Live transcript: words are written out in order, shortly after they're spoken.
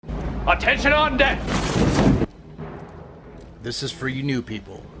Attention on deck! This is for you new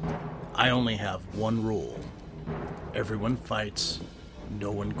people. I only have one rule. Everyone fights,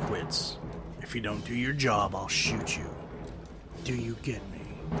 no one quits. If you don't do your job, I'll shoot you. Do you get me?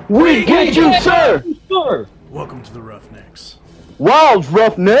 We get you, sir! Sure. Welcome to the Roughnecks. Wild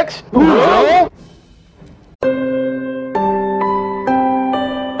Roughnecks! Hoorah!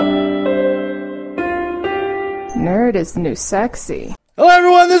 Nerd is the new sexy. Hello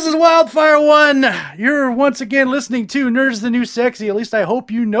everyone, this is Wildfire One. You're once again listening to Nerds the New Sexy. At least I hope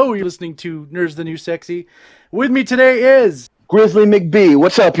you know you're listening to Nerds the New Sexy. With me today is... Grizzly McBee,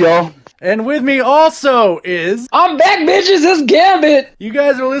 what's up, y'all? And with me also is... I'm back, bitches. It's Gambit. You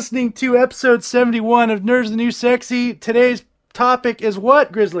guys are listening to episode 71 of Nerds the New Sexy. Today's topic is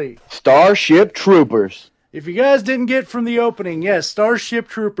what, Grizzly? Starship Troopers. If you guys didn't get from the opening, yes, Starship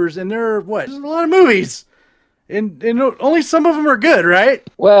Troopers, and there are, what, there's a lot of movies. And only some of them are good, right?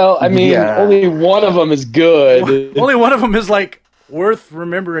 Well, I mean, only one of them is good. Only one of them is, like, worth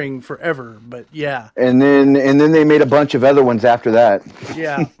remembering forever, but yeah. And then they made a bunch of other ones after that.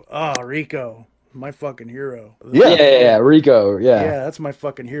 Yeah. Oh, Rico. My fucking hero. Yeah, Rico, Yeah, that's my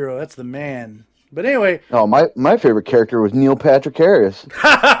fucking hero. That's the man. But anyway. Oh, my favorite character was Neil Patrick Harris.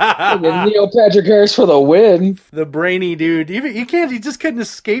 Neil Patrick Harris for the win. The brainy dude. He just couldn't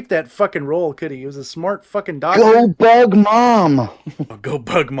escape that fucking role, could he? He was a smart fucking doctor. Go Bug Mom. Oh, go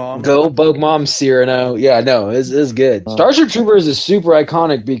Bug Mom. Go Bug Mom Cyrano. Yeah, no, it's good. Starship Troopers is super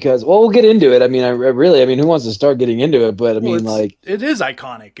iconic because, well, we'll get into it. I mean, who wants to start getting into it? But it is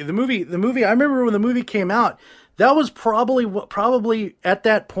iconic. The movie. I remember when the movie came out. That was probably at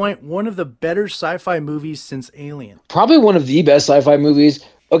that point one of the better sci-fi movies since Alien. Probably one of the best sci-fi movies.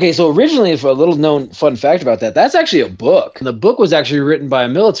 Okay, so originally, for a little known fun fact about that, that's actually a book. And the book was actually written by a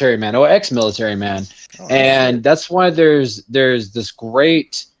military man, or ex-military man. And that's why there's this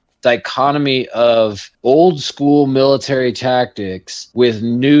great dichotomy of old school military tactics with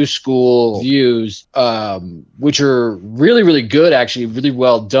new school views, which are really, really good, actually, really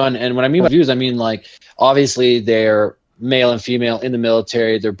well done. And when I mean by views, I mean like, obviously they're male and female in the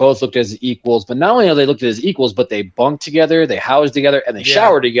military. They're both looked at as equals, but not only are they looked at as equals, but they bunk together, they house together, and they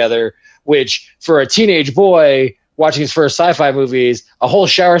shower together, which for a teenage boy watching his first sci-fi movies, a whole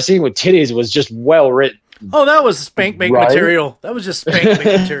shower scene with titties was just well written. Oh, that was spank bank material. That was just spank bank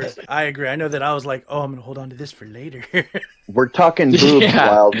material. I agree. I know that I was like, oh, I'm going to hold on to this for later. We're talking boobs,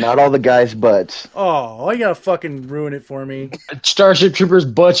 Wild, not all the guys' butts. Oh, why you gotta fucking ruin it for me? Starship Troopers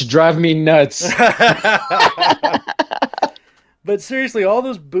butts drive me nuts. But seriously, all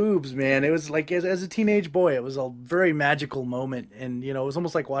those boobs, man, it was like, as a teenage boy, it was a very magical moment. And, you know, it was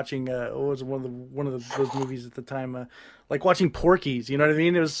almost like watching, what was those movies at the time, like watching Porky's, you know what I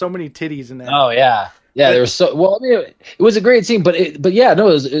mean? There was so many titties in that. Oh, yeah. Yeah, there was so well. I mean, it was a great scene, so it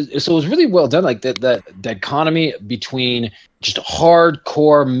was really well done. Like that dichotomy between just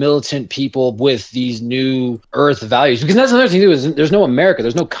hardcore militant people with these new Earth values. Because that's another thing too. Is there's no America,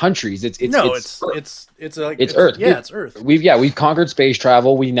 there's no countries. It's Earth. Yeah, it's Earth. We've conquered space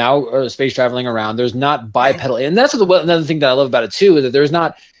travel. We now are space traveling around. There's not bipedal, and that's another thing that I love about it too. Is that there's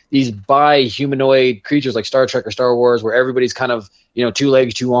not these bi-humanoid creatures like Star Trek or Star Wars, where everybody's kind of 2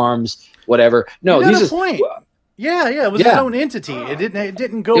 legs, 2 arms. Whatever. No, these point. Yeah, it was its own entity. It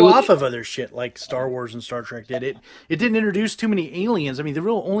didn't go off of other shit like Star Wars and Star Trek did. It didn't introduce too many aliens. I mean, the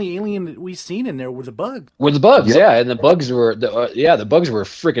real only alien that we've seen in there were the bugs. Yeah, and the bugs were the bugs were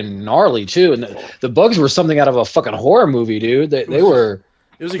freaking gnarly too, and the bugs were something out of a fucking horror movie, dude. They were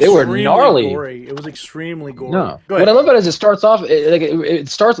gnarly. Gory. It was extremely gory. No, what I love about it is it starts off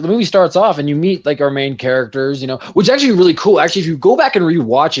the movie starts off and you meet like our main characters, which is actually really cool. Actually, if you go back and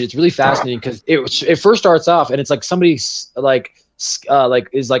rewatch it, it's really fascinating because it first starts off and it's like somebody is like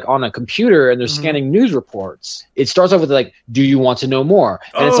on a computer and they're scanning news reports. It starts off with like, "Do you want to know more?"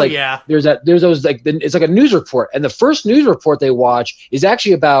 And it's like there's those like it's like a news report, and the first news report they watch is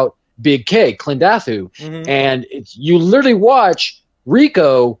actually about Big K, Klendathu, and you literally watch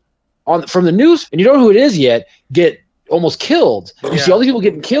Rico from the news, and you don't know who it is yet, get almost killed. You see all these people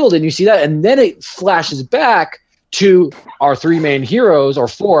getting killed, and you see that, and then it flashes back to our 3 main heroes, or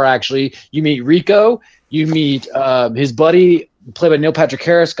 4 actually. You meet Rico, you meet his buddy, played by Neil Patrick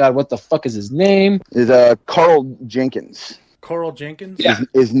Harris. God, what the fuck is his name? Is Carl Jenkins. Carl Jenkins? Yeah.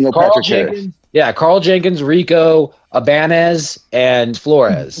 Is Neil Carl Patrick Jenkins. Harris. Yeah, Carl Jenkins, Rico, Ibanez, and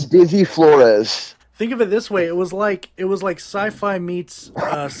Flores. Dizzy Flores. Think of it this way: it was like sci-fi meets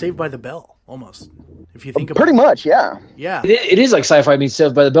Saved by the Bell, almost. If you think about pretty much, yeah. It is like sci-fi meets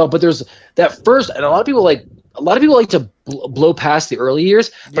Saved by the Bell, but there's that first, and a lot of people like to blow past the early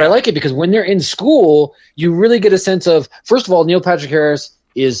years, but I like it because when they're in school, you really get a sense of, first of all, Neil Patrick Harris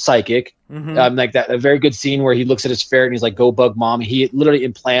is psychic. Like that, a very good scene where he looks at his ferret and he's like, "Go bug mom." He literally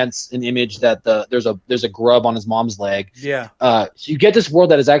implants an image that there's a grub on his mom's leg. Yeah. So you get this world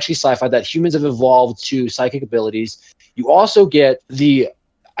that is actually sci-fi, that humans have evolved to psychic abilities. You also get the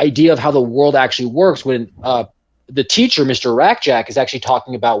idea of how the world actually works when the teacher, Mr. Rackjack, is actually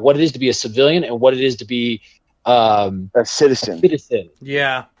talking about what it is to be a civilian and what it is to be a citizen.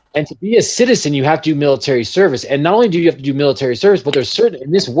 Yeah. And to be a citizen, you have to do military service. And not only do you have to do military service, but there's certain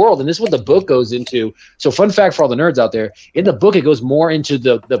in this world, and this is what the book goes into. So fun fact for all the nerds out there, in the book, it goes more into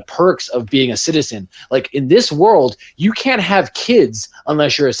the perks of being a citizen. Like in this world, you can't have kids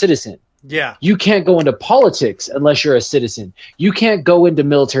unless you're a citizen. Yeah. You can't go into politics unless you're a citizen. You can't go into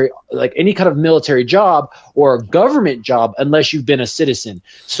military, like any kind of military job or a government job unless you've been a citizen.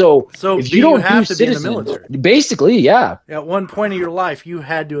 So if you don't have do to be in the citizen, military. basically, yeah. At one point in your life, you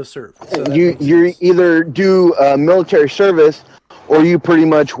had to have served. So You either do military service, or you pretty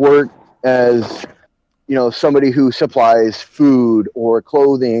much work as somebody who supplies food or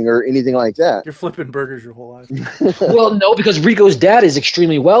clothing or anything like that. You're flipping burgers your whole life. Well, no, because Rico's dad is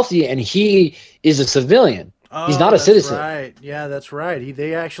extremely wealthy and he is a civilian. He's not a citizen. Right. Yeah, that's right.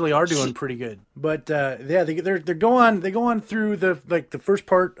 They actually are doing pretty good. But yeah, they go on through the first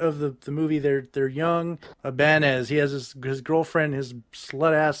part of the movie. They're young. Banez, he has his girlfriend, his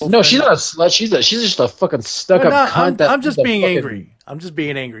slut ass. No, she's not a slut. She's just a fucking stuck up cunt. I'm just being angry. I'm just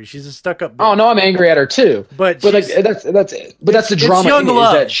being angry. She's a stuck up bitch. Oh no, I'm angry at her too. But like that's the drama. It's young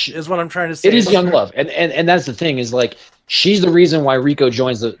love is what I'm trying to say. It is young love, and that's the thing is like she's the reason why Rico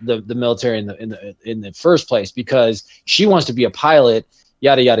joins the military in the first place, because she wants to be a pilot,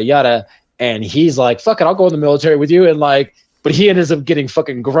 yada yada yada, and he's like, fuck it, I'll go in the military with you, and like, but he ends up getting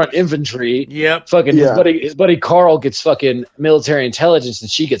fucking grunt infantry. Yep. Fucking his buddy Carl gets fucking military intelligence, and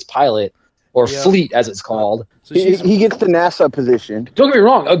she gets pilot. Or fleet, as it's called. So he gets the NASA position. Don't get me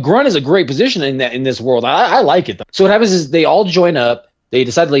wrong. A grunt is a great position in this world. I like it, though. So what happens is they all join up. They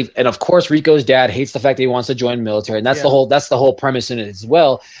decide to leave, and of course, Rico's dad hates the fact that he wants to join the military, and that's the whole premise in it as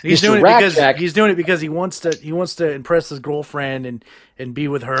well. He's doing it because he wants to impress his girlfriend and be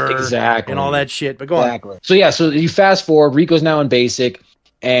with her, exactly, and all that shit. But go on. So yeah, so you fast forward. Rico's now in basic,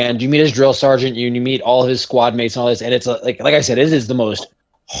 and you meet his drill sergeant. You meet all of his squad mates and all this, and it's like I said, it is the most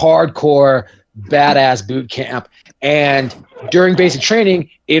hardcore, badass boot camp. And during basic training,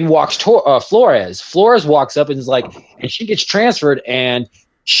 in walks Flores. Flores walks up and is like, and she gets transferred, and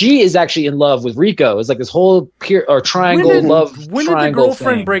she is actually in love with Rico. It's like this whole triangle love. When did the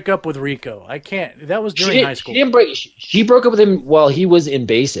girlfriend break up with Rico? I can't. That was during high school. She broke up with him while he was in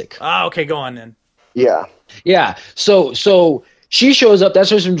basic. Ah, okay, go on then. Yeah. So she shows up. That's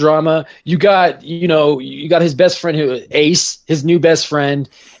just some drama. You got his best friend, Ace, his new best friend,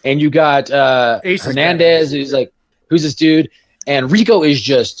 and you got Hernandez, who's this dude, and Rico is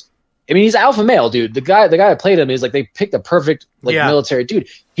just. I mean, he's alpha male, dude. The guy that played him is like they picked the perfect military dude.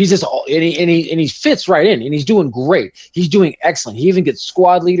 He's just and he fits right in, and he's doing great. He's doing excellent. He even gets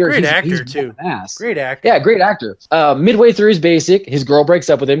squad leader. Great actor too. Great actor. Yeah, great actor. Midway through his basic, his girl breaks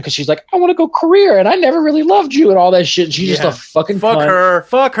up with him because she's like, I want to go career, and I never really loved you, and all that shit. And she's just a fucking fuck cunt. her.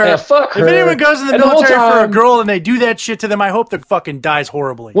 Fuck her. Yeah, fuck her. If anyone goes in the military for a girl and they do that shit to them, I hope they fucking dies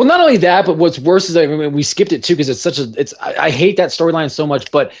horribly. Well, not only that, but what's worse is we skipped it too because I hate that storyline so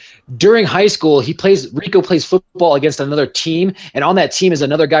much, but. During high school, Rico plays football against another team, and on that team is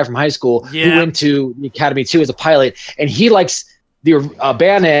another guy from high school who went to the academy too as a pilot, and he likes the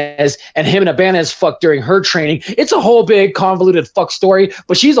Banez, and him and Banez fuck during her training. It's a whole big convoluted fuck story,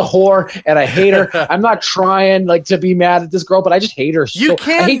 but she's a whore, and I hate her. I'm not trying to be mad at this girl, but I just hate her. I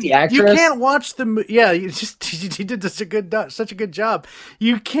hate the actress. You can't watch the he did such a good job.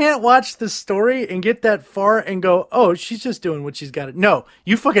 You can't watch the story and get that far and go, oh, she's just doing what she's got to. No,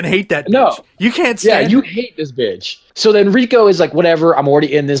 you fucking hate that bitch. No, you can't stand. Yeah, you hate this bitch. So then Rico is like, whatever. I'm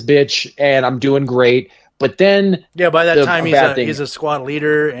already in this bitch, and I'm doing great. But then, by that time he's a squad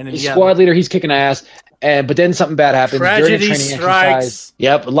leader, and squad leader. He's kicking ass, but then something bad happens. Tragedy during a training exercise.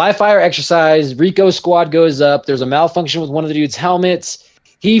 Yep, live fire exercise. Rico's squad goes up. There's a malfunction with one of the dude's helmets.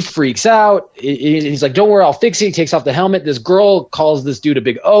 He freaks out. He's like, "Don't worry, I'll fix it." He takes off the helmet. This girl calls this dude a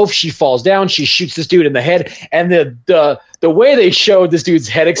big oaf. She falls down. She shoots this dude in the head, and the way they showed this dude's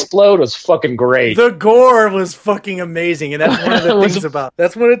head explode was fucking great. The gore was fucking amazing, and that's one of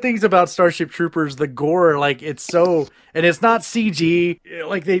the things about Starship Troopers. The gore, it's so, and it's not CG.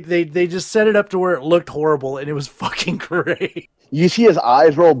 Like they just set it up to where it looked horrible, and it was fucking great. You see his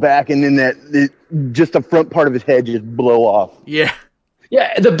eyes roll back, and then just the front part of his head just blow off. Yeah.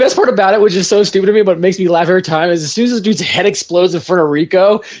 Yeah, the best part about it, which is so stupid to me, but it makes me laugh every time, is as soon as this dude's head explodes in front of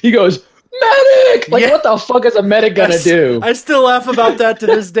Rico, he goes, medic! Like, Yeah. what the fuck is a medic gonna do? I still laugh about that to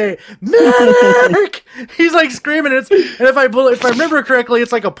this day. Medic! He's like screaming. And if I remember correctly,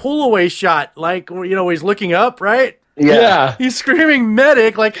 it's like a pull away shot, like where he's looking up, right? Yeah. He's screaming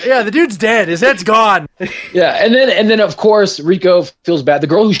medic, like the dude's dead. His head's gone. Yeah, and then of course Rico feels bad. The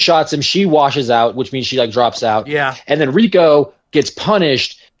girl who shots him, she washes out, which means she like drops out. Yeah. And then Rico gets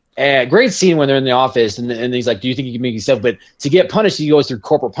punished. And great scene when they're in the office, and he's like, "Do you think you can make yourself?" But to get punished, he goes through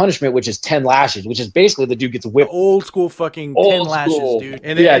corporal punishment, which is 10 lashes, which is basically the dude gets whipped. Old school fucking 10 lashes, dude.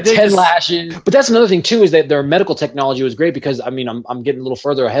 And yeah, they 10 just- lashes. But that's another thing too, is that their medical technology was great because I'm getting a little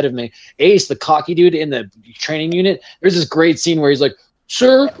further ahead of me. Ace, the cocky dude in the training unit, there's this great scene where he's like,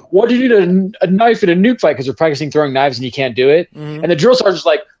 "Sir, why do you need a knife in a nuke fight?" Because they're practicing throwing knives and he can't do it. Mhm. And the drill sergeant's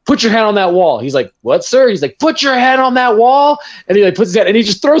like, "Put your hand on that wall." He's like, "What, sir?" He's like, "Put your hand on that wall." And he like puts his hand and he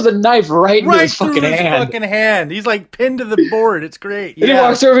just throws the knife right into his through fucking his hand. fucking hand. He's like pinned to the board. It's great. And he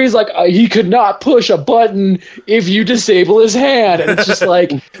walks over. He's like, "He could not push a button if you disable his hand." And it's just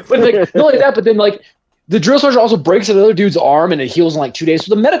like, but like not only that, but then like the drill sergeant also breaks another dude's arm and it heals in like 2 days.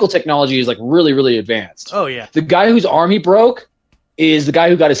 So the medical technology is like really, really advanced. Oh yeah. The guy whose arm he broke is the guy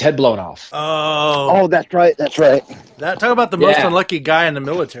who got his head blown off. Oh, that's right. That's right. talk about the most Yeah. unlucky guy in the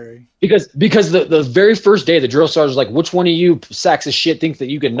military. Because the very first day, the drill sergeant's like, "Which one of you sacks of shit think that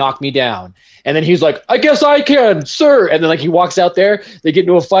you can knock me down?" And then he's like, "I guess I can, sir." And then like he walks out there, they get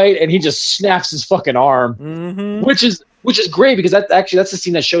into a fight, and he just snaps his fucking arm, Mm-hmm. which is great because that's the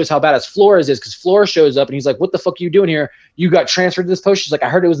scene that shows how badass Flores is. Because Flores shows up and he's like, "What the fuck are you doing here? You got transferred to this post?" She's like, "I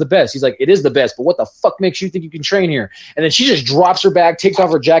heard it was the best." He's like, "It is the best, but what the fuck makes you think you can train here?" And then she just drops her bag, takes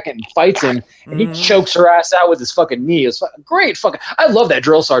off her jacket, and fights him. And he chokes her ass out with his fucking knee. It's great. I love that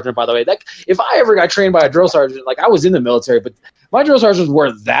drill sergeant, by the way. Like, if I ever got trained by a drill sergeant, like I was in the military, but my drill sergeants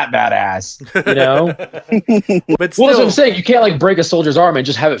weren't that badass, you know? But Well, that's what still, I'm saying. You can't like break a soldier's arm and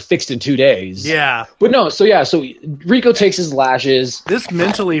just have it fixed in 2 days. yeah, But no, so Rico takes his lashes. this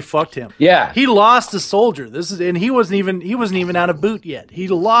mentally fucked him. Yeah. He lost a soldier. And he wasn't even out of boot yet. He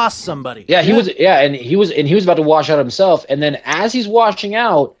lost somebody. Yeah, he was about to wash out himself. And then as he's washing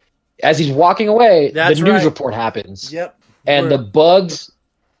out, as he's walking away, That's the news right. report happens. Yep. And the bugs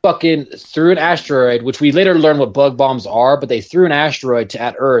fucking threw an asteroid, which we later learned what bug bombs are, but they threw an asteroid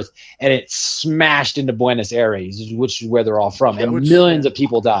at Earth and it smashed into Buenos Aires, which is where they're all from. And millions of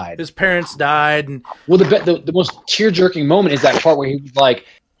people died. his parents died, and Well, the most tear-jerking moment is that part where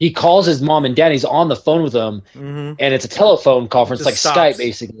he calls his mom and dad. He's on the phone with them, and it's a telephone conference, Just like stops. Skype,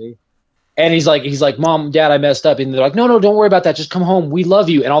 basically. And he's like, "Mom, Dad, I messed up." And they're like, "No, don't worry about that. Just come home. We love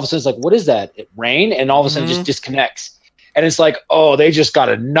you." And all of a sudden, it's like, "What is that? Rain?" And all of a sudden, it just disconnects. And it's like, "Oh, they just got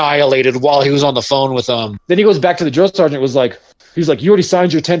annihilated while he was on the phone with them." Then he goes back to the drill sergeant. He's like, "You already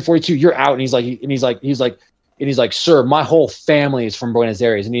signed your 1042. You're out." And he's like, "Sir, my whole family is from Buenos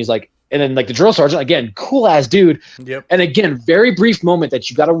Aires." And he's like, and then like the drill sergeant, again, cool ass dude. Yep. And again, very brief moment that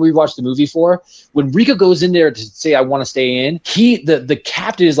you got to rewatch the movie for. When Rico goes in there to say, "I want to stay in," the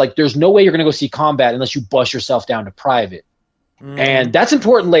captain is like, "There's no way you're going to go see combat unless you bust yourself down to private." And that's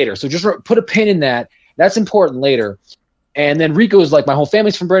important later. So just put a pin in that. That's important later. And then Rico is like, "My whole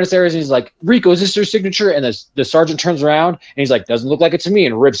family's from Buenos Aires." And he's like, "Rico, is this your signature?" And the sergeant turns around and he's like, "Doesn't look like it to me,"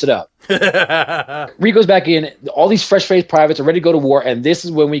 and rips it up. Rico's back in. All these fresh-faced privates are ready to go to war. And this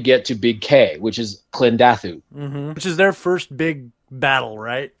is when we get to Big K, which is Clendathu. Which is their first big battle,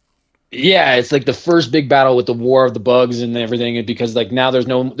 right? Yeah, it's like the first big battle with the war of the bugs and everything. And because like now there's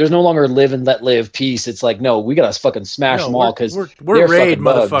no longer live and let live peace. It's like, no, we gotta fucking smash them all because we're raid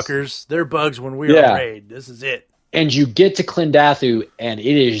motherfuckers. They're bugs when we are raid. This is it. And you get to Clendathu, and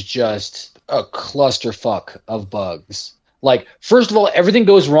it is just a clusterfuck of bugs. Like, first of all, everything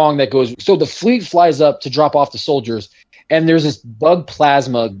goes wrong. So the fleet flies up to drop off the soldiers, and there's this bug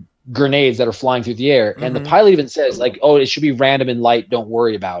plasma grenades that are flying through the air. And the pilot even says, like, "Oh, it should be random in light. Don't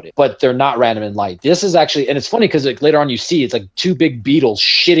worry about it." But they're not random in light. This is actually, and it's funny because like, later on you see it's like two big beetles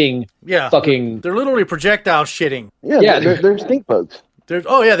shitting. Yeah, fucking. They're literally projectile shitting. Yeah, they're stink bugs. They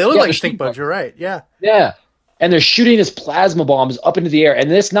look like stink bugs. You're right. Yeah. Yeah. And they're shooting this plasma bombs up into the air,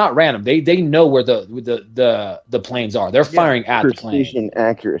 and it's not random. They know where the planes are. They're firing at the plane. Precision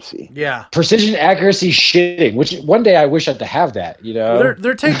accuracy. Yeah. Precision accuracy shitting. Which one day I wish I had to have that. You know, Well,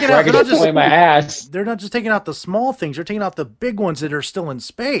 they're taking Where I out. could They're not just point my ass. They're not just taking out the small things. They're taking out the big ones that are still in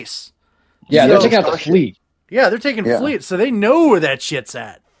space. Yeah, they're Yo, taking out the fleet. Yeah, they're taking fleet, so they know where that shit's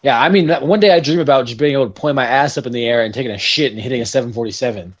at. Yeah, I mean, one day I dream about just being able to point my ass up in the air and taking a shit and hitting a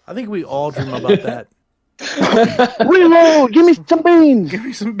 747. I think we all dream about that. Reload! Give me some beans! Give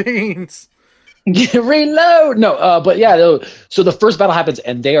me some beans. Reload! No, but yeah, so the first battle happens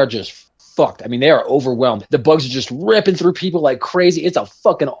and they are just fucked. I mean, they are overwhelmed. The bugs are just ripping through people like crazy. It's a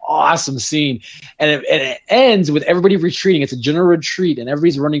fucking awesome scene, and it ends with everybody retreating. It's a general retreat, and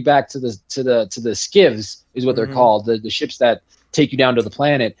everybody's running back to the skivs, is what they're called, the ships that take you down to the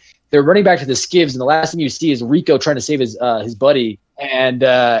planet. They're running back to the skivs, and the last thing you see is Rico trying to save his buddy, and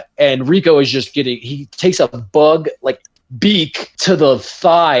Rico is just he takes a bug like beak to the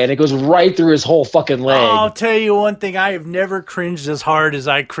thigh, and it goes right through his whole fucking leg. I'll tell you one thing: I have never cringed as hard as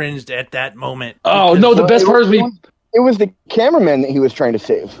I cringed at that moment. Oh no, the best part is it was the cameraman that he was trying to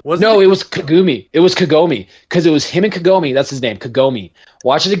save. It was Kagumi. It was Kagome, because it was him and Kagome. That's his name, Kagome.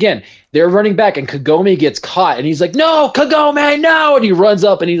 Watch it again. They're running back, and Kagome gets caught, and he's like, "No, Kagome, no!" And he runs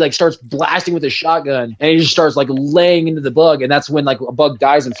up, and he like starts blasting with his shotgun, and he just starts like laying into the bug, and that's when like a bug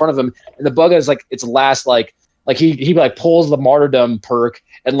dies in front of him, and the bug is like its last like he like pulls the martyrdom perk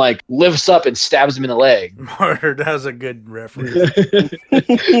and like lifts up and stabs him in the leg. Martyr, that was a good reference.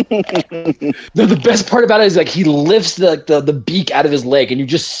 The best part about it is like he lifts the beak out of his leg, and you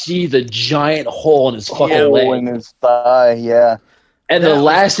just see the giant hole in his fucking leg. In his thigh, yeah. And the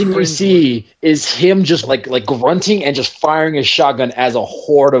last thing you see is him just like grunting and just firing his shotgun as a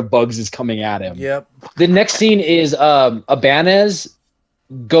horde of bugs is coming at him. Yep. The next scene is Ibanez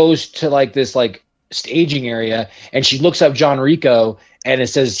goes to like this like staging area, and she looks up John Rico, and it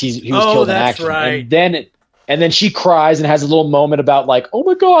says he was killed in action. Right. And then she cries and has a little moment about like, oh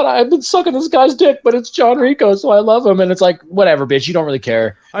my god, I've been sucking this guy's dick, but it's John Rico, so I love him. And it's like, whatever, bitch, you don't really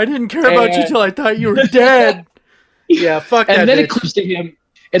care. I didn't care about you till I thought you were dead. Yeah, fuck that. And then bitch. it clips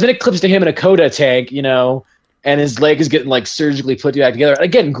to him in a Coda tank, you know, and his leg is getting like surgically put back together.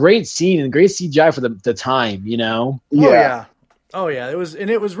 Again, great scene and great CGI for the time, you know. Oh yeah, it was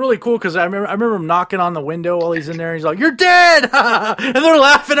really cool because I remember him knocking on the window while he's in there. And he's like, "You're dead," and they're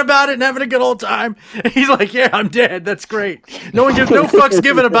laughing about it and having a good old time. And he's like, "Yeah, I'm dead. That's great." No one gives no fucks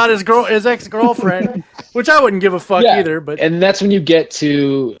given about his ex-girlfriend, which I wouldn't give a fuck either. But and that's when you get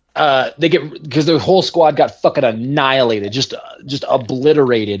to because the whole squad got fucking annihilated, just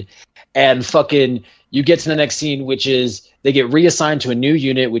obliterated, and fucking you get to the next scene, which is they get reassigned to a new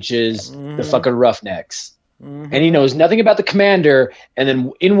unit, which is the fucking Roughnecks. And he knows nothing about the commander, and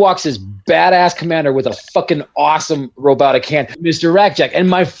then in walks this badass commander with a fucking awesome robotic hand, Mr. Rackjack. And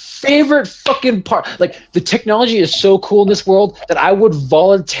my favorite fucking part, like the technology is so cool in this world that I would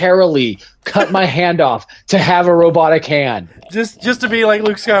voluntarily cut my hand off to have a robotic hand. Just to be like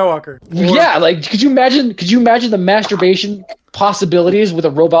Luke Skywalker. Yeah, like could you imagine the masturbation possibilities with a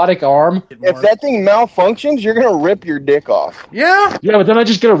robotic arm? If that thing malfunctions, you're gonna rip your dick off. Yeah, but then I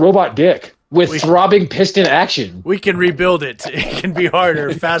just get a robot dick. With throbbing piston action. We can rebuild it. It can be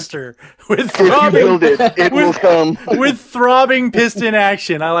harder, faster. With throbbing, if you build it, it will come. With throbbing piston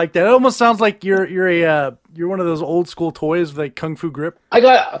action. I like that. It almost sounds like you're one of those old school toys with like Kung Fu grip. I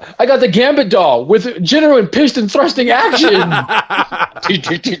got the Gambit doll with genuine piston thrusting action. I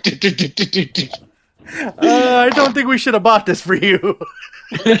don't think we should have bought this for you.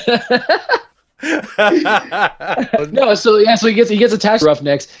 No, so he gets attacked by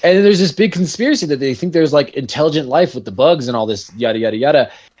Roughnecks, and then there's this big conspiracy that they think there's like intelligent life with the bugs and all this yada yada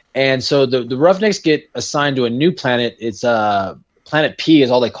yada, and so the Roughnecks get assigned to a new planet. It's Planet P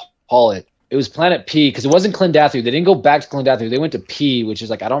is all they call it. It was Planet P because it wasn't Klendathu. They didn't go back to Klendathu. They went to P, which is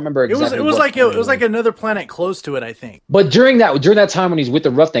like I don't remember exactly. It was like another planet close to it, I think. But during that time when he's with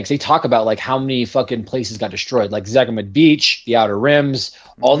the Roughnecks, they talk about like how many fucking places got destroyed, like Zagamad Beach, the Outer Rims.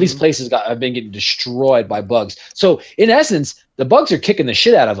 All these places have been getting destroyed by bugs. So in essence, the bugs are kicking the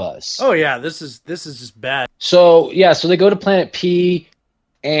shit out of us. Oh yeah, this is just bad. So they go to Planet P,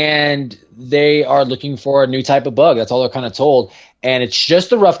 and they are looking for a new type of bug. That's all they're kind of told. And it's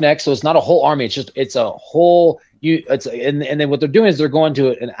just the Roughnecks, so it's not a whole army. It's a whole. And then what they're doing is they're going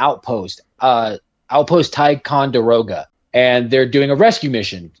to an outpost, outpost Ticonderoga, and they're doing a rescue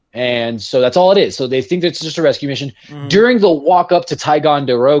mission. And so that's all it is. So they think it's just a rescue mission. During the walk up to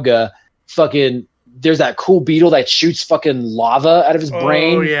Ticonderoga, fucking there's that cool beetle that shoots fucking lava out of his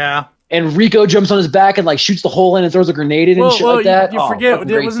brain. Oh yeah. And Rico jumps on his back and like shoots the hole in and throws a grenade in and shit like that. You forget,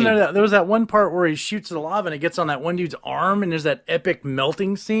 there was that one part where he shoots the lava and it gets on that one dude's arm, and there's that epic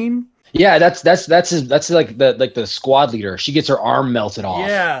melting scene. Yeah, that's like the squad leader. She gets her arm melted off.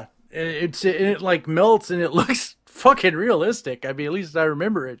 Yeah, it like melts and it looks fucking realistic. I mean, at least I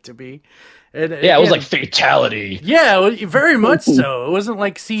remember it to be. And yeah, it was like fatality. Yeah, very much so. It wasn't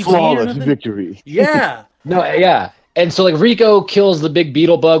like CG flawless or nothing. Victory. Yeah. No, yeah. And so like Rico kills the big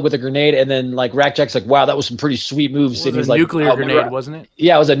beetle bug with a grenade, and then like Rackjack's like, "Wow, that was some pretty sweet moves." It was a nuclear grenade, wasn't it?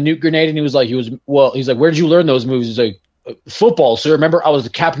 Yeah, it was a nuke grenade, and he's like, "Where'd you learn those moves?" He's like, football. So remember, I was the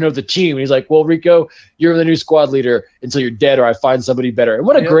captain of the team. And he's like, well, Rico, you're the new squad leader until you're dead or I find somebody better. And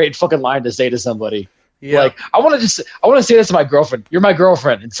what a great fucking line to say to somebody. Yeah. Like, I want to say this to my girlfriend. You're my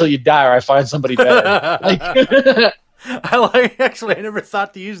girlfriend until you die or I find somebody better. Like, I never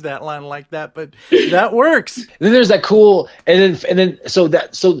thought to use that line like that, but that works. And then there's that cool, and then so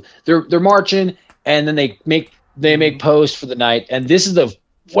they're marching, and then they make post for the night, and this is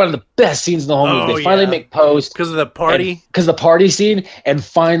one of the best scenes in the whole movie. They finally make post because of the party, scene, and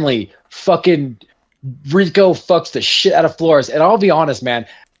finally fucking Rico fucks the shit out of Flores. And I'll be honest, man,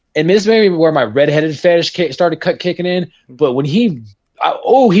 and this may be where my redheaded fetish started kicking in, but when he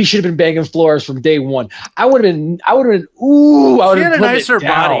should have been banging Flores from day one. I would have been. Ooh, I would have. She had a nicer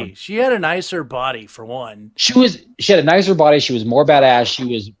body. She had a nicer body for one. She had a nicer body. She was more badass.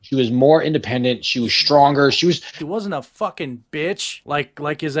 She was more independent. She was stronger. She wasn't a fucking bitch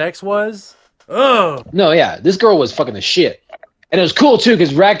like his ex was. Oh no, yeah, this girl was fucking the shit, and it was cool too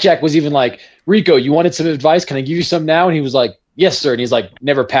because Rackjack was even like, Rico, you wanted some advice? Can I give you some now? And he was like, yes, sir. And he's like,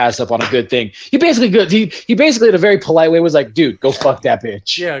 never pass up on a good thing. He basically in a very polite way was like, dude, go fuck that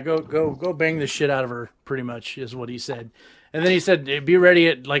bitch. Yeah, go bang the shit out of her, pretty much is what he said. And then he said, be ready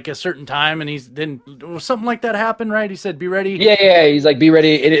at like a certain time. And then something like that happened, right? He said, be ready. Yeah. He's like, be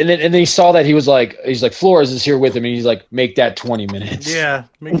ready. And then he saw that he's like, Flores is here with him. And he's like, make that 20 minutes. Yeah,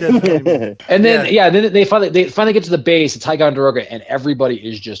 make that 20 minutes. And then, then they finally get to the base. It's Ticonderoga, and everybody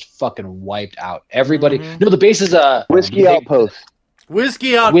is just fucking wiped out. Everybody. No, the base is a Whiskey Outpost.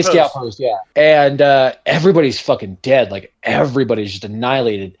 Whiskey Outpost, yeah. And everybody's fucking dead. Like, everybody's just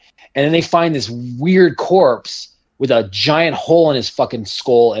annihilated. And then they find this weird corpse with a giant hole in his fucking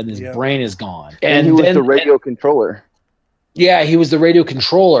skull, and his brain is gone. And he was the radio controller. Yeah, he was the radio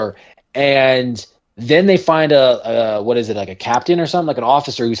controller. And then they find like a captain or something, like an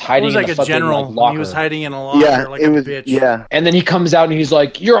officer who's hiding in the fucking general. Like, locker. He was hiding in a locker like a bitch. Yeah. And then he comes out and he's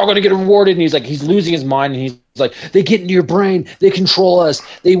like, you're all going to get rewarded. And he's losing his mind. And he's like, they get into your brain. They control us.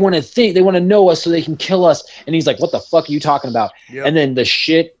 They want to think. They want to know us so they can kill us. And he's like, what the fuck are you talking about? Yep. And then the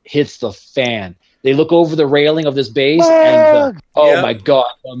shit hits the fan. They look over the railing of this base, and my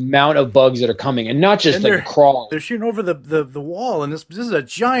god, the amount of bugs that are coming, and not just like crawling. They're shooting over the wall, and this is a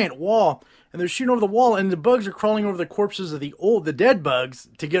giant wall, and they're shooting over the wall, and the bugs are crawling over the corpses of the dead bugs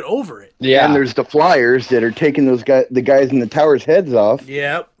to get over it. Yeah, and there's the flyers that are taking the guys in the tower's heads off.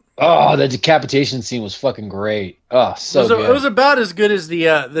 Yep. Oh, the decapitation scene was fucking great. Oh, so good. It was about as good as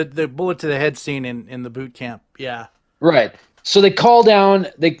the bullet to the head scene in the boot camp. Yeah. Right. So they call down.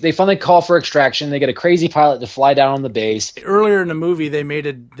 They finally call for extraction. They get a crazy pilot to fly down on the base. Earlier in the movie,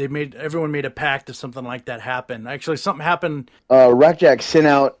 everyone made a pact if something like that happened. Actually, something happened. Rackjack sent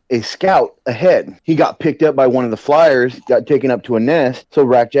out a scout ahead. He got picked up by one of the flyers, got taken up to a nest. So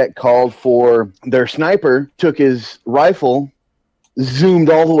Rackjack called for their sniper, took his rifle,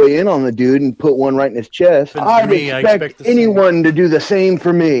 zoomed all the way in on the dude, and put one right in his chest. I expect anyone to do the same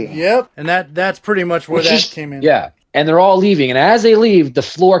for me. Yep, and that's pretty much where that came in. Yeah. And they're all leaving. And as they leave, the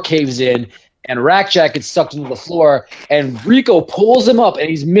floor caves in, and Rackjack gets sucked into the floor, and Rico pulls him up, and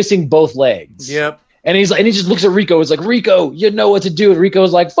he's missing both legs. Yep. And he just looks at Rico. It's like, Rico, you know what to do. And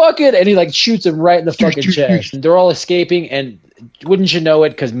Rico's like, fuck it. And he like shoots him right in the fucking chest. And they're all escaping, and wouldn't you know it,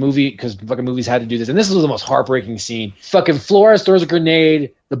 because fucking movies had to do this. And this was the most heartbreaking scene. Fucking Flores throws a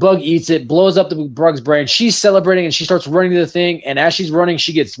grenade. The bug eats it, blows up the bug's brain. She's celebrating, and she starts running to the thing. And as she's running,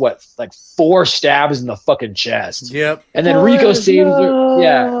 she gets 4 stabs in the fucking chest. Yep. And then Rico saves her.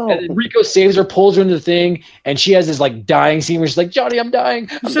 Yeah. And then Rico saves her, pulls her into the thing, and she has this like dying scene where she's like, Johnny, I'm dying.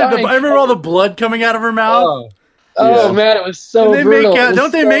 I remember all the blood coming out of her mouth. Oh man, it was so brutal.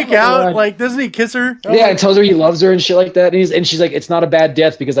 Don't they make out? Like, doesn't he kiss her? Yeah, and tells her he loves her and shit like that. And she's like, it's not a bad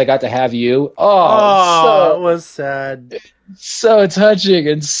death because I got to have you. Oh, it was sad. So touching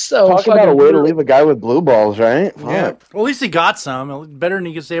and so talking about a way to leave a guy with blue balls, right? Yeah. Well, at least he got some. Better than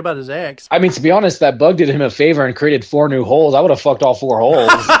he could say about his ex. I mean, to be honest, that bug did him a favor and created 4 new holes. I would have fucked all 4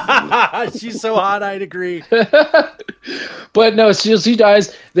 holes. She's so hot, I'd agree. But no, she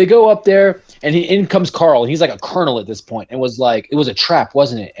dies. They go up there, and in comes Carl. He's like a colonel at this point, and was like, it was a trap,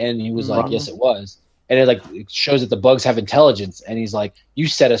 wasn't it? And he was like, yes, it was. And it shows that the bugs have intelligence. And he's like, you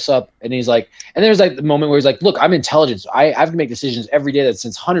set us up. And he's like, and there's like the moment where he's like, look, I'm intelligence. I have to make decisions every day that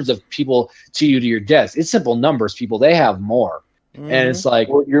sends hundreds of people to your death. It's simple numbers, people. They have more. Mm-hmm. And it's like,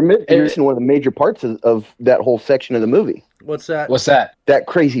 well, you're missing one of the major parts of that whole section of the movie. What's that? That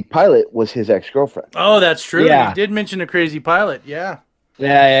crazy pilot was his ex-girlfriend. Oh, that's true. Yeah. He did mention a crazy pilot. Yeah.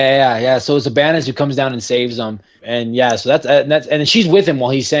 Yeah. So it's Abanez who comes down and saves them, and so and she's with him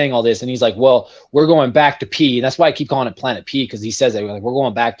while he's saying all this, and he's like, "Well, we're going back to P," and that's why I keep calling it Planet P, because he says that we're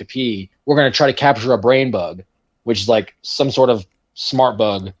going back to P. We're going to try to capture a brain bug, which is like some sort of smart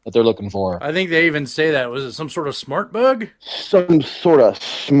bug that they're looking for. I think they even say that. Was it some sort of smart bug? Some sort of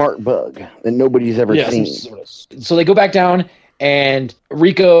smart bug that nobody's ever seen. So they go back down, and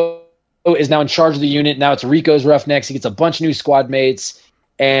Rico is now in charge of the unit. Now it's Rico's Roughnecks. He gets a bunch of new squad mates,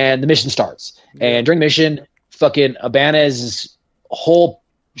 and the mission starts. And during the mission, fucking Ibanez's whole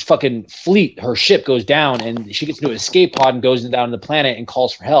fucking fleet, her ship goes down, and she gets into an escape pod and goes down to the planet and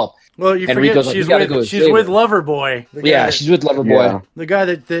calls for help. Well, you and forget Rico's like, she's with Loverboy. She's with Loverboy. The guy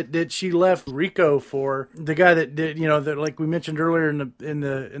that she left Rico for. The guy that did, that like we mentioned earlier in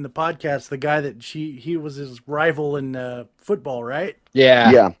the podcast. The guy that he was his rival in football, right?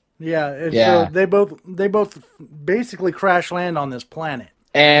 Yeah. So they both basically crash land on this planet.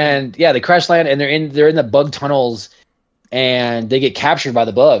 And they crash land, and they're in the bug tunnels, and they get captured by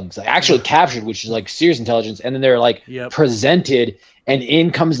the bugs. Like, actually captured, which is like serious intelligence. And then they're like presented, and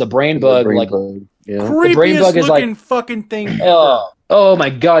in comes the brain bug. Creepiest the brain bug is looking like fucking thing. Oh my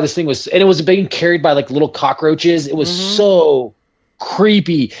god, this thing was, and it was being carried by like little cockroaches. It was so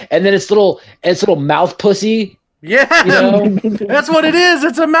creepy. And then its little mouth pussy. Yeah, that's what it is.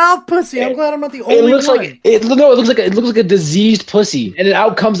 It's a mouth pussy. I'm glad I'm not the only one. It looks like a diseased pussy, and then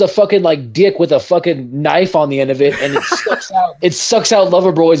out comes a fucking like dick with a fucking knife on the end of it, and it sucks out. It sucks out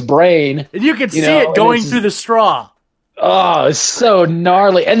Loverboy's brain, and you can see it going through the straw. Oh, it's so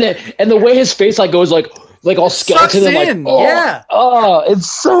gnarly, and the way his face like goes like all skeleton and like it's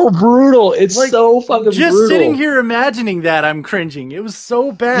so brutal. It's like, so fucking just brutal. Sitting here imagining that, I'm cringing. It was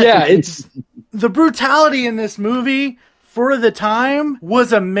so bad. Yeah, it's. The brutality in this movie for the time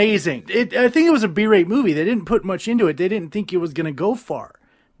was amazing. I think it was a B-rate movie. They didn't put much into it. They didn't think it was going to go far.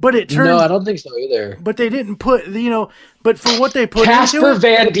 But it turned... No, I don't think so either. But they didn't put, but for what they put Casper into it...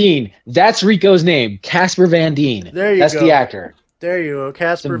 Van Dien. That's Rico's name. Casper Van Dien. There you That's go. the actor. There you go.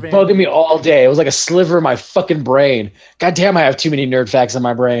 Casper Van Dien. Bugging me all day. It was like a sliver of my fucking brain. God damn, I have too many nerd facts in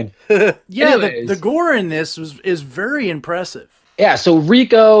my brain. Yeah, the gore in this is very impressive. Yeah, so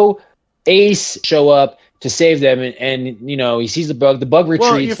Rico... Ace show up to save them, and he sees the bug. The bug retreats.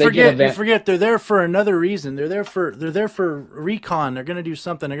 Well, you forget they're there for another reason. They're there for recon. They're gonna do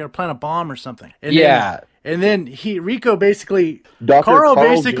something. They're gonna plant a bomb or something. And then Rico basically, Carl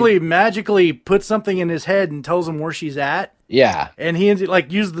basically magically puts something in his head and tells him where she's at. Yeah, and he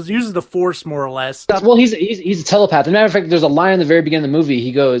uses the force more or less. Well, he's a telepath. As a matter of fact, there's a line in the very beginning of the movie.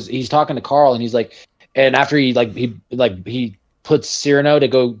 He's talking to Carl, and he's like, and after he puts Cyrano to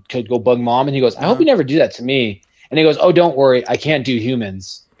go bug Mom, and he goes, I hope you never do that to me. And he goes, oh, don't worry, I can't do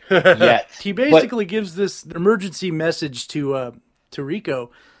humans yet. He basically gives this emergency message to Rico,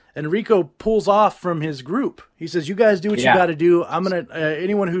 and Rico pulls off from his group. He says, you guys do what you got to do. I'm gonna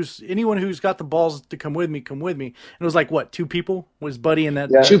anyone who's got the balls to come with me. And it was like, what, 2 people? Was Buddy in that?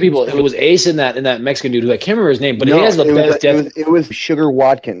 Yeah. 2 people. It was Ace and that Mexican dude who I can't remember his name, but he has the best death. It was Sugar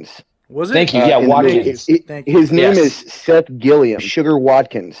Watkins. Was it? Thank you. Yeah, Watkins. His name is Seth Gilliam. Sugar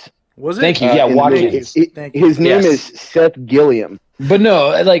Watkins. Was it? Thank you. Yeah, Watkins. His name is Seth Gilliam. But no,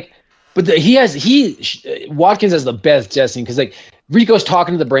 Watkins has the best testing because like Rico's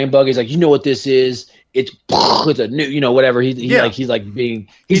talking to the brain bug. He's like, you know what this is? It's a new, whatever. He's like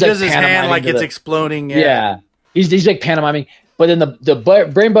does his hand like it's exploding. Yeah. He's like pantomiming. But then the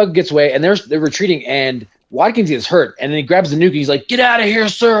brain bug gets away, and they're retreating, and Watkins gets hurt, and then he grabs the nuke, and he's like, get out of here,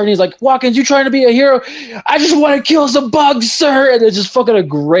 sir. And he's like, Watkins, you trying to be a hero? I just want to kill some bugs, sir. And it's just fucking a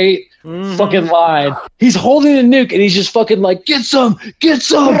great fucking line. He's holding the nuke, and he's just fucking like, get some.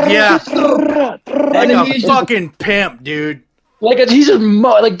 Yeah. Like a fucking pimp, dude. Like he's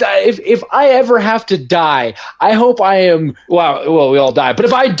if I ever have to die, I hope I am. Well, we all die, but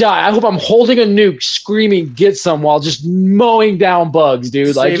if I die, I hope I'm holding a nuke, screaming "Get some!" while just mowing down bugs,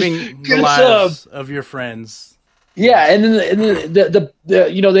 dude. Saving the lives of your friends. Yeah, and then the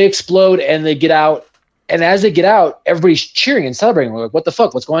they explode and they get out, and as they get out, everybody's cheering and celebrating. We're like, "What the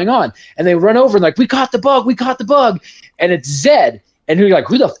fuck? What's going on?" And they run over and like, "We caught the bug!" And it's Zed. And you're like,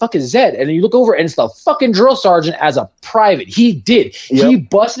 who the fuck is Zed? And then you look over, and it's the fucking drill sergeant as a private. He did. Yep. He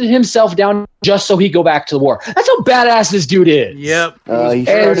busted himself down just so he go back to the war. That's how badass this dude is. Yep. He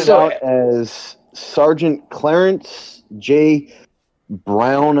started out as Sergeant Clarence J.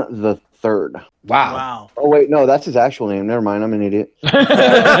 Brown III. Wow. Oh, wait, no, that's his actual name. Never mind, I'm an idiot.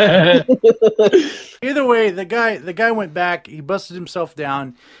 Either way, the guy went back. He busted himself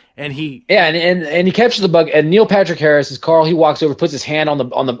down. And he he captures the bug, and Neil Patrick Harris is Carl. He walks over, puts his hand on the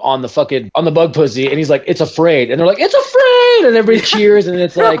bug pussy, and he's like, "It's afraid," and they're like, "It's afraid," and everybody cheers, and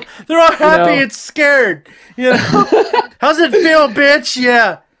it's like they're all happy. It's scared. How's it feel, bitch?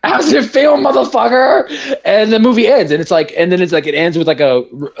 Yeah. how's it feel, motherfucker? And the movie ends, and it's like, and then it's like, it ends with like a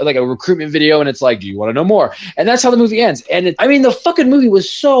recruitment video, and it's like, do you want to know more? And that's how the movie ends. And I mean, the fucking movie was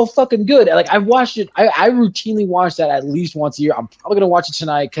so fucking good. Like, I watched it. I routinely watch that at least once a year. I'm probably gonna watch it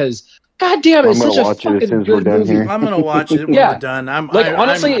tonight because, god damn it, it's such a fucking good movie. I'm gonna watch it when we're done.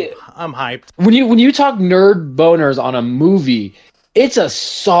 Honestly, I'm hyped. When you talk nerd boners on a movie, it's a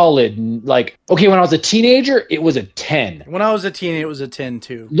solid, like, okay, when I was a teenager, it was a 10. When I was a teen, it was a 10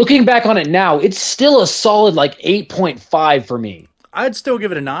 too. Looking back on it now, it's still a solid like 8.5 for me. I'd still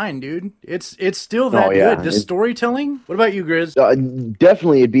give it a 9, dude. It's still that good. The storytelling. What about you, Grizz?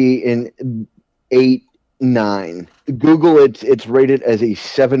 Definitely, it'd be an 8, 9. Google it's rated as a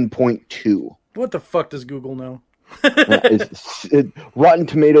 7.2. What the fuck does Google know? Rotten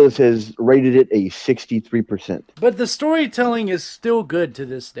Tomatoes has rated it a 63%. But the storytelling is still good to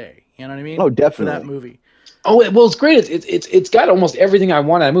this day. You know what I mean? Oh, definitely. For that movie. Oh, well, it's great. It's got almost everything I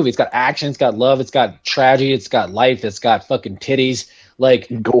want in a movie. It's got action, it's got love, it's got tragedy, it's got life, it's got fucking titties, like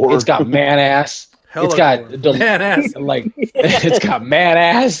gore. It's got man ass. It's got man ass. Like it's got man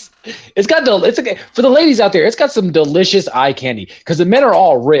ass. It's okay for the ladies out there. It's got some delicious eye candy because the men are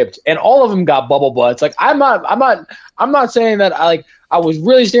all ripped and all of them got bubble butts. Like I'm not saying that I was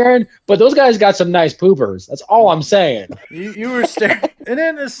really staring, but those guys got some nice poopers. That's all I'm saying. You were staring, and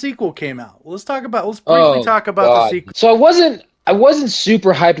then the sequel came out. Let's briefly talk about the sequel. So I wasn't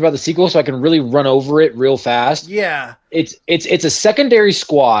super hyped about the sequel, so I can really run over it real fast. Yeah, it's a secondary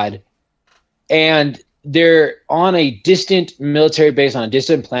squad. And they're on a distant military base on a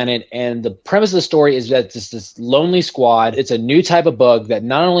distant planet. And the premise of the story is that it's this lonely squad. It's a new type of bug that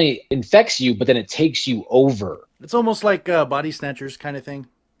not only infects you, but then it takes you over. It's almost like Body Snatchers kind of thing.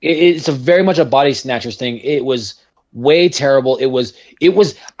 It's very much a Body Snatchers thing. It was way terrible. It was.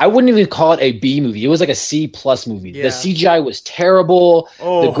 I wouldn't even call it a B movie. It was like a C+ movie. Yeah. The CGI was terrible.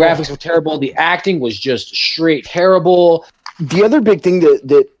 The graphics were terrible. The acting was just straight terrible. The other big thing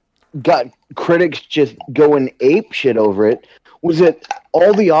that got critics just going ape shit over it was that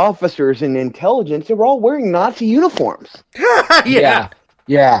all the officers in intelligence, they were all wearing Nazi uniforms. Yeah.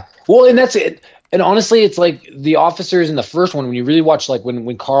 Well, and that's it. And honestly, it's like the officers in the first one, when you really watch, like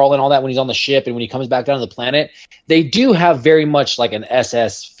when Carl and all that, when he's on the ship and when he comes back down to the planet, they do have very much like an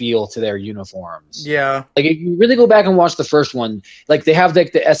SS feel to their uniforms. Yeah. Like if you really go back and watch the first one, like they have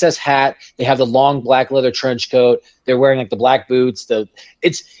like the SS hat, they have the long black leather trench coat, they're wearing like the black boots.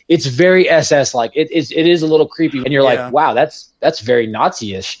 It's very SS like. It is a little creepy, and you're like, wow, that's very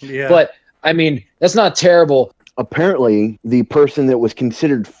Nazi-ish. Yeah. But I mean, that's not terrible. Apparently, the person that was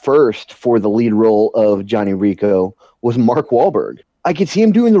considered first for the lead role of Johnny Rico was Mark Wahlberg. I could see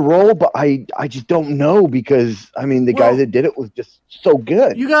him doing the role, but I just don't know because, I mean, the guy that did it was just so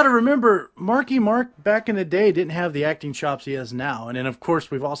good. You got to remember, Marky Mark back in the day didn't have the acting chops he has now. And then, of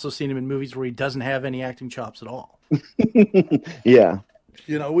course, we've also seen him in movies where he doesn't have any acting chops at all. Yeah.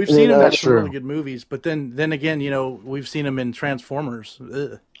 You know, we've seen him in some true. really good movies. But then again, you know, we've seen him in Transformers.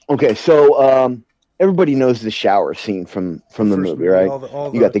 Ugh. Okay, so everybody knows the shower scene from the movie, right?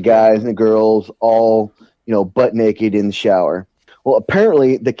 You got the guys and the girls all, butt naked in the shower. Well,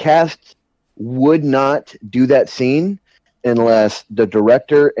 apparently the cast would not do that scene unless the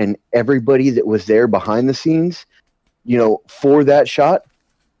director and everybody that was there behind the scenes, for that shot,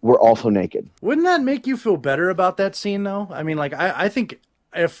 were also naked. Wouldn't that make you feel better about that scene, though? I mean, like, I think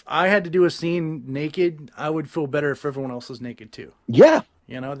if I had to do a scene naked, I would feel better if everyone else was naked, too. Yeah.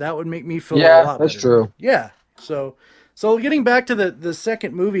 That would make me feel a lot better. That's true. Yeah. So getting back to the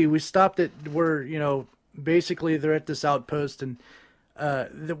second movie, we stopped at where, basically they're at this outpost, and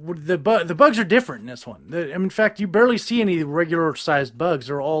the bugs are different in this one. In fact, you barely see any regular sized bugs.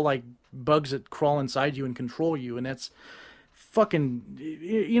 They're all like bugs that crawl inside you and control you, and that's fucking.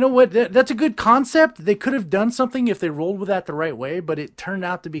 You know what? That's a good concept. They could have done something if they rolled with that the right way, but it turned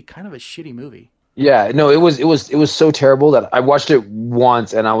out to be kind of a shitty movie. Yeah, no, it was so terrible that I watched it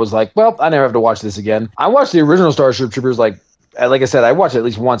once and I was like, well, I never have to watch this again. I watched the original Starship Troopers like I said, I watch it at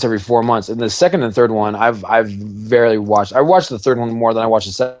least once every 4 months. And the second and third one, I've barely watched. I watched the third one more than I watched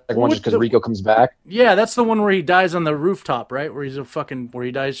the second one just because Rico comes back. Yeah, that's the one where he dies on the rooftop, right? Where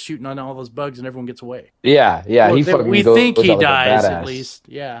he dies shooting on all those bugs and everyone gets away. Yeah. Well, we think he dies at least.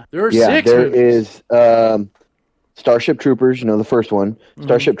 Yeah, there are 6 there movies. is Starship Troopers, the first one.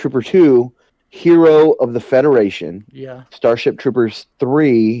 Starship Trooper 2. Hero of the Federation. Yeah. Starship Troopers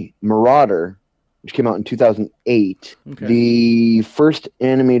 3, Marauder, which came out in 2008. Okay. The first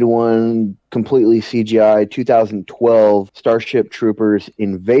animated one, completely CGI, 2012, Starship Troopers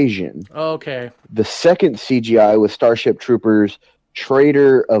Invasion. Okay. The second CGI was Starship Troopers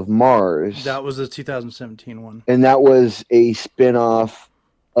Traitor of Mars. That was the 2017 one. And that was a spin-off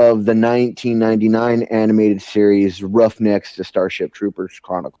of the 1999 animated series Roughnecks: The Starship Troopers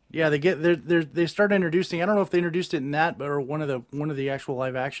Chronicle. Yeah, they start introducing. I don't know if they introduced it in that, or one of the actual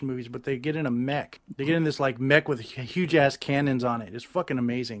live action movies. But they get in a mech. They get in this like mech with huge ass cannons on it. It's fucking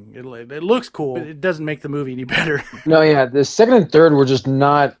amazing. It looks cool. But it doesn't make the movie any better. No, yeah, the second and third were just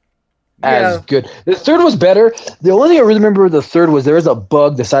not as good. The third was better. The only thing I really remember of the third was there was a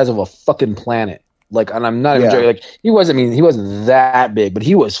bug the size of a fucking planet. Like, and I'm not even joking. Like, he wasn't that big, but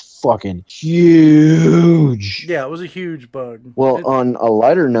he was fucking huge. Yeah, it was a huge bug. Well, on a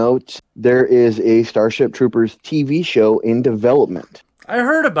lighter note, there is a Starship Troopers TV show in development. I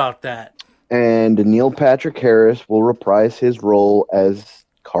heard about that. And Neil Patrick Harris will reprise his role as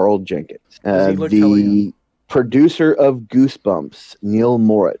Carl Jenkins. The producer of Goosebumps, Neil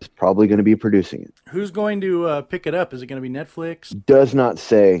Moritz, probably going to be producing it. Who's going to pick it up? Is it going to be Netflix? Does not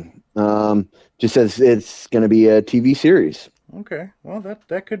say. Just says it's going to be a TV series. Okay, well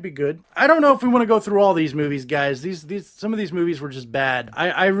that could be good. I don't know if we want to go through all these movies, guys. These some of these movies were just bad.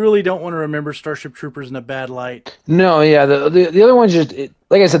 I really don't want to remember Starship Troopers in a bad light. No, yeah, the other one's just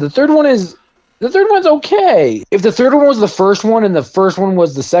like I said. The third one's okay. If the third one was the first one and the first one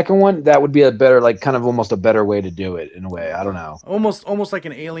was the second one, that would be a better, like, kind of almost a better way to do it in a way. I don't know. Almost like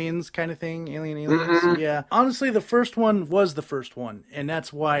an Aliens kind of thing. Aliens. Mm-hmm. Yeah. Honestly, the first one was the first one, and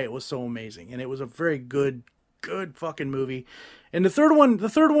that's why it was so amazing. And it was a very good fucking movie. And the third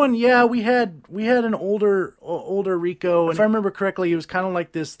one, yeah, we had an older Rico, and if I remember correctly, he was kind of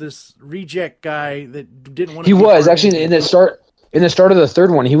like this reject guy that didn't want to. He was actually in the start. In the start of the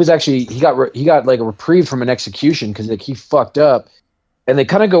third one, he got like a reprieve from an execution because like he fucked up, and they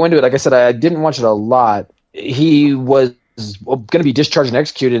kind of go into it. Like I said, I didn't watch it a lot. He was going to be discharged and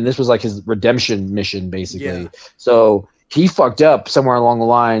executed, and this was like his redemption mission, basically. Yeah. So he fucked up somewhere along the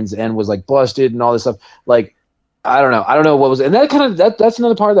lines and was like busted and all this stuff. Like, I don't know what was, and that's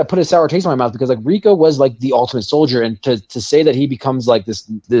another part that put a sour taste in my mouth because like Rico was like the ultimate soldier, and to say that he becomes like this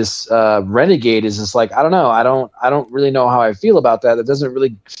renegade is just like I don't know. I don't really know how I feel about that. That doesn't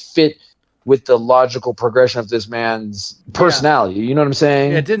really fit with the logical progression of this man's personality. Yeah. You know what I'm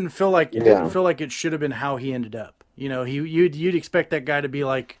saying? Yeah, it didn't feel like it should have been how he ended up. You know, you'd expect that guy to be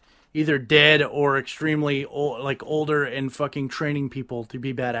like either dead or extremely older and fucking training people to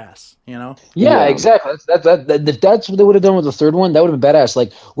be badass, you know? Yeah, exactly. That's what they would have done with the third one. That would have been badass.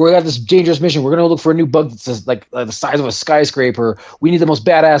 Like, we're gonna have this dangerous mission. We're gonna look for a new bug that's like the size of a skyscraper. We need the most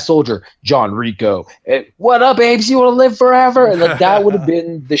badass soldier, John Rico. And, what up, apes? You want to live forever? And like that would have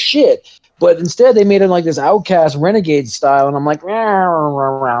been the shit. But instead, they made him like this outcast renegade style, and I'm like, I don't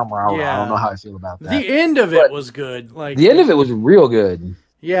know how I feel about that. The end of it was good. Like the end of it was real good.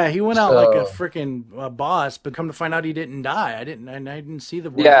 Yeah, he went out like a freaking boss, but come to find out he didn't die. I didn't see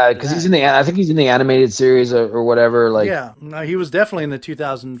the. Yeah, because he's in the. I think he's in the animated series or whatever. Like, yeah, no, he was definitely in the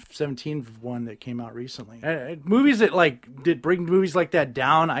 2017 one that came out recently. Movies that like did bring movies like that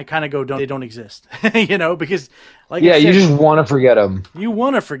down, I kind of go, they don't exist, you know, because. Like yeah, you just want to forget them. You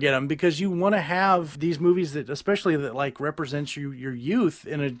want to forget them because you want to have these movies that, especially that like represents your youth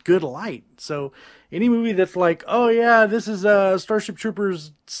in a good light. So any movie that's like, oh yeah, this is Starship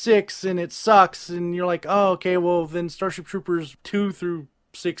Troopers 6 and it sucks, and you're like, oh okay, well then Starship Troopers 2 through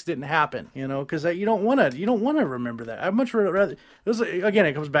 6 didn't happen, you know, because you don't want to remember that. I'd much rather. Again,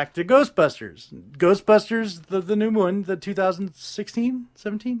 it comes back to Ghostbusters. The new one, the 2016,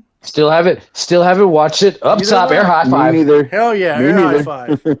 17. Still haven't watched it. Up top, air high five. Me neither. Hell yeah, air high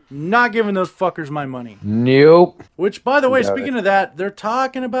five. Not giving those fuckers my money. Nope. Which, by the way, speaking of that, they're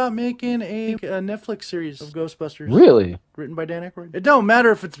talking about making a Netflix series of Ghostbusters. Really? Written by Dan Aykroyd. It don't matter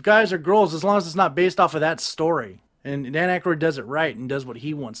if it's guys or girls as long as it's not based off of that story. And Dan Aykroyd does it right and does what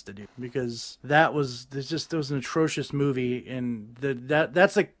he wants to do, because it was an atrocious movie, and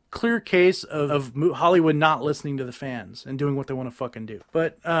that's a clear case of Hollywood not listening to the fans and doing what they want to fucking do.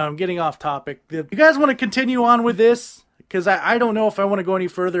 But getting off topic, you guys want to continue on with this? Because I don't know if I want to go any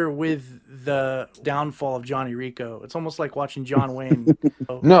further with the downfall of Johnny Rico. It's almost like watching John Wayne.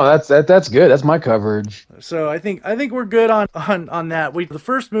 No, that's good. That's my coverage. So I think we're good on that. The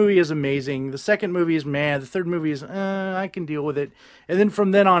first movie is amazing. The second movie is mad. The third movie is I can deal with it. And then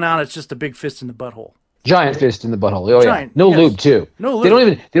from then on out, it's just a big fist in the butthole. Giant fist in the butthole. Oh Giant, yeah. No lube too. No lube.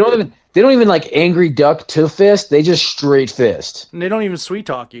 They don't even like angry duck to fist. They just straight fist. And they don't even sweet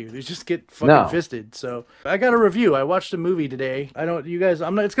talk you. They just get fucking fisted. So I got a review. I watched a movie today.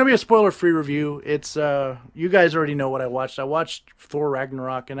 It's gonna be a spoiler-free review. It's you guys already know what I watched. I watched Thor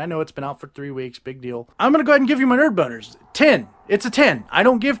Ragnarok, and I know it's been out for 3 weeks. Big deal. I'm gonna go ahead and give you my nerd boners. 10. It's a 10. I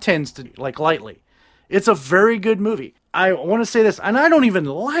don't give 10s to like lightly. It's a very good movie. I want to say this, and I don't even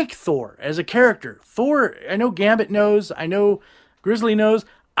like Thor as a character. Thor, I know Gambit knows, I know Grizzly knows,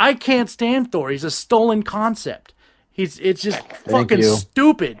 I can't stand Thor. He's a stolen concept. It's just fucking you.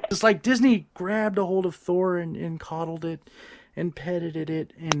 stupid. It's like Disney grabbed a hold of Thor and coddled it and petted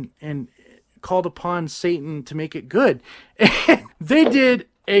it and called upon Satan to make it good. And they did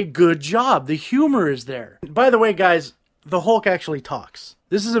a good job. The humor is there. By the way, guys, the Hulk actually talks.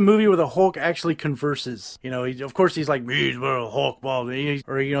 This is a movie where the Hulk actually converses. You know, of course he's like, me, Hulk, or,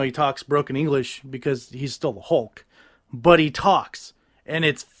 you know, he talks broken English because he's still the Hulk. But he talks. And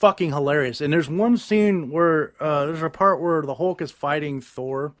it's fucking hilarious. And there's one scene where there's a part where the Hulk is fighting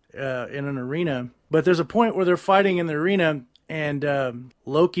Thor in an arena. But there's a point where they're fighting in the arena and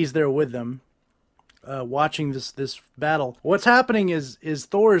Loki's there with them, watching this battle. What's happening is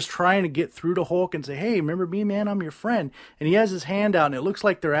Thor is trying to get through to Hulk and say, hey, remember me, man? I'm your friend. And he has his hand out, and it looks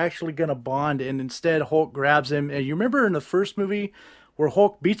like they're actually going to bond. And instead, Hulk grabs him. And you remember in the first movie where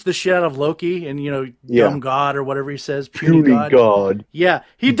Hulk beats the shit out of Loki and, you know, dumb god or whatever he says, puny god. Yeah,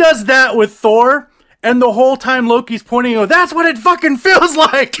 he does that with Thor, and the whole time Loki's pointing, oh, that's what it fucking feels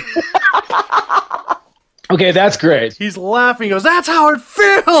like. Okay, that's great. He's laughing. He goes, that's how it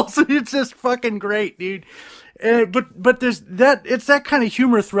feels. It's just fucking great, dude. But there's that. It's that kind of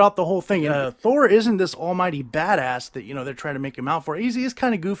humor throughout the whole thing. Thor isn't this almighty badass that, you know, they're trying to make him out for. He's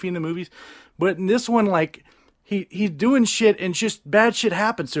kind of goofy in the movies, but in this one, like, he's doing shit and just bad shit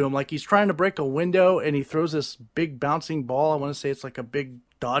happens to him. Like, he's trying to break a window and he throws this big bouncing ball. I want to say it's like a big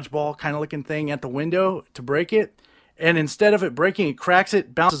dodgeball kind of looking thing at the window to break it. And instead of it breaking, it cracks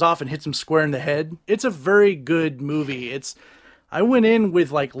it, bounces off, and hits him square in the head. It's a very good movie. I went in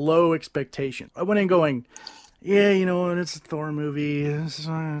with, like, low expectation. I went in going, yeah, you know, and it's a Thor movie. It's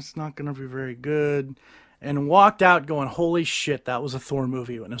not going to be very good. And walked out going, holy shit, that was a Thor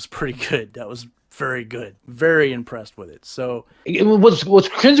movie. And it was pretty good. That was very good. Very impressed with it. So what's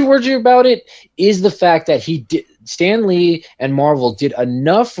cringeworthy about it is the fact that Stan Lee and Marvel did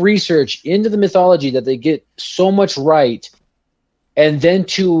enough research into the mythology that they get so much right, and then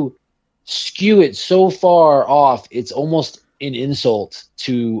to skew it so far off, it's almost an insult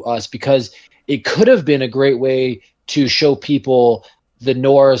to us, because it could have been a great way to show people the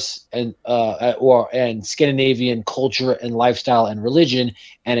Norse and Scandinavian culture and lifestyle and religion,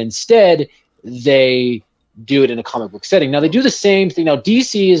 and instead they do it in a comic book setting. Now they do the same thing. Now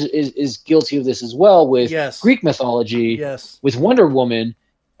DC is guilty of this as well with Greek mythology, with Wonder Woman,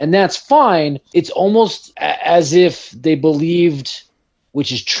 and that's fine. It's almost as if they believed,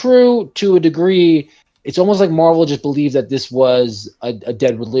 which is true to a degree. It's almost like Marvel just believed that this was a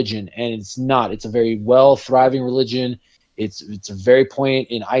dead religion, and it's not. It's a very well thriving religion. It's a very point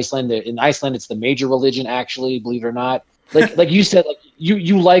in Iceland. In Iceland, it's the major religion, actually, believe it or not. Like you said, like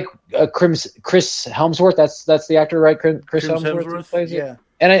you like Chris Hemsworth. That's the actor, right? Chris Hemsworth plays it. Yeah.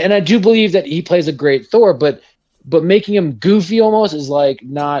 And I do believe that he plays a great Thor, but making him goofy almost is like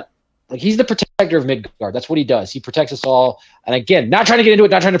not like he's the protector of Midgard. That's what he does. He protects us all. And again, not trying to get into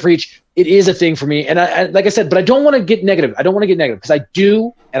it, not trying to preach. It is a thing for me. And I like I said, but I don't want to get negative. I don't want to get negative because I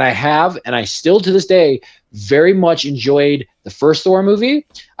do, and I have, and I still to this day very much enjoyed the first Thor movie.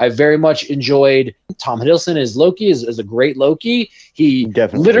 I very much enjoyed Tom Hiddleston as Loki, as a great Loki. He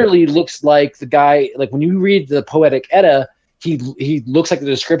definitely literally looks like the guy, like when you read the Poetic Edda, he looks like the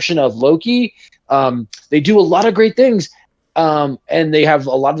description of Loki. They do a lot of great things. And they have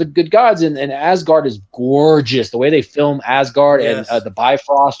a lot of the good gods, and Asgard is gorgeous. The way they film Asgard and the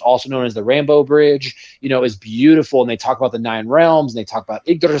Bifrost, also known as the Rainbow Bridge, is beautiful. And they talk about the 9 realms, and they talk about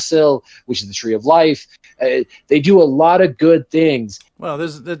Yggdrasil, which is the tree of life. They do a lot of good things. Well,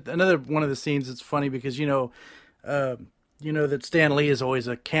 there's another one of the scenes that's funny because that Stan Lee is always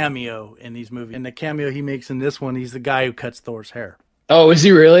a cameo in these movies, and the cameo he makes in this one, he's the guy who cuts Thor's hair. Oh, is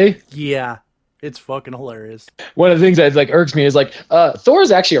he really? Yeah. It's fucking hilarious. One of the things that irks me is Thor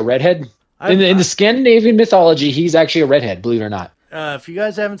is actually a redhead. In the Scandinavian mythology, he's actually a redhead, believe it or not. If you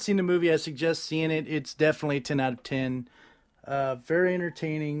guys haven't seen the movie, I suggest seeing it. It's definitely a 10 out of 10. Very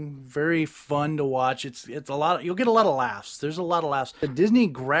entertaining, very fun to watch. It's a lot. You'll get a lot of laughs. There's a lot of laughs. Disney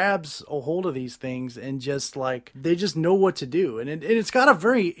grabs a hold of these things and just they just know what to do. And it's got a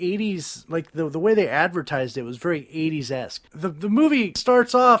very 80s, the way they advertised it was very 80s-esque. The movie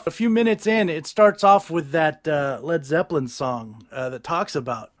starts off a few minutes in. It starts off with that Led Zeppelin song that talks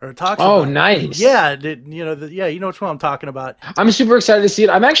about. Oh, nice. Yeah, you know which one I'm talking about. I'm super excited to see it.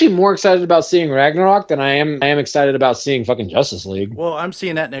 I'm actually more excited about seeing Ragnarok than I am excited about seeing fucking Justice League. Well, I'm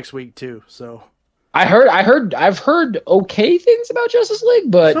seeing that next week too. So I've heard okay things about Justice League,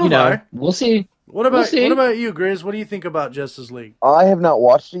 but we'll see. What about you, Grizz? What do you think about Justice League? I have not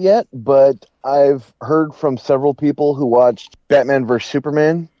watched it yet, but I've heard from several people who watched Batman vs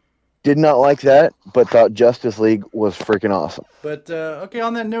Superman Did not like that, but thought Justice League was freaking awesome. But okay,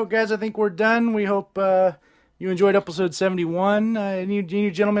 on that note, guys, I think we're done. We hope you enjoyed episode 71. Any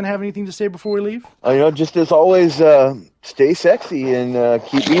you gentlemen have anything to say before we leave? Just as always, stay sexy and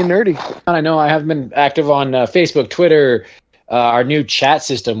keep being nerdy. I know I have been active on Facebook, Twitter, our new chat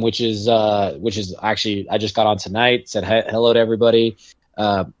system, which is actually I just got on tonight. Said hello to everybody.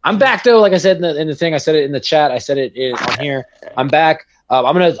 I'm back though. Like I said in the thing, I said it in the chat. I said it on here. I'm back.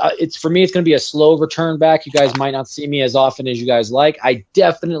 It's gonna be a slow return back. You guys might not see me as often as you guys like. I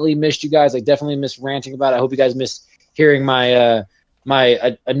definitely missed you guys. I definitely missed ranting about it. I hope you guys missed hearing my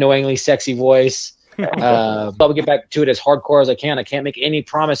annoyingly sexy voice. I'll get back to it as hardcore as I can. I can't make any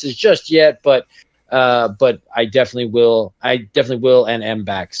promises just yet, but I definitely will. I definitely will and am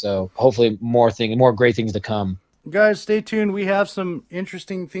back. So hopefully more great things to come. Guys, stay tuned. We have some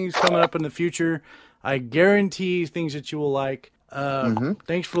interesting things coming up in the future. I guarantee things that you will like.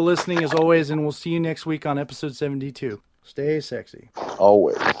 Thanks for listening as always, and we'll see you next week on episode 72. Stay sexy.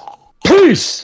 Always. Peace!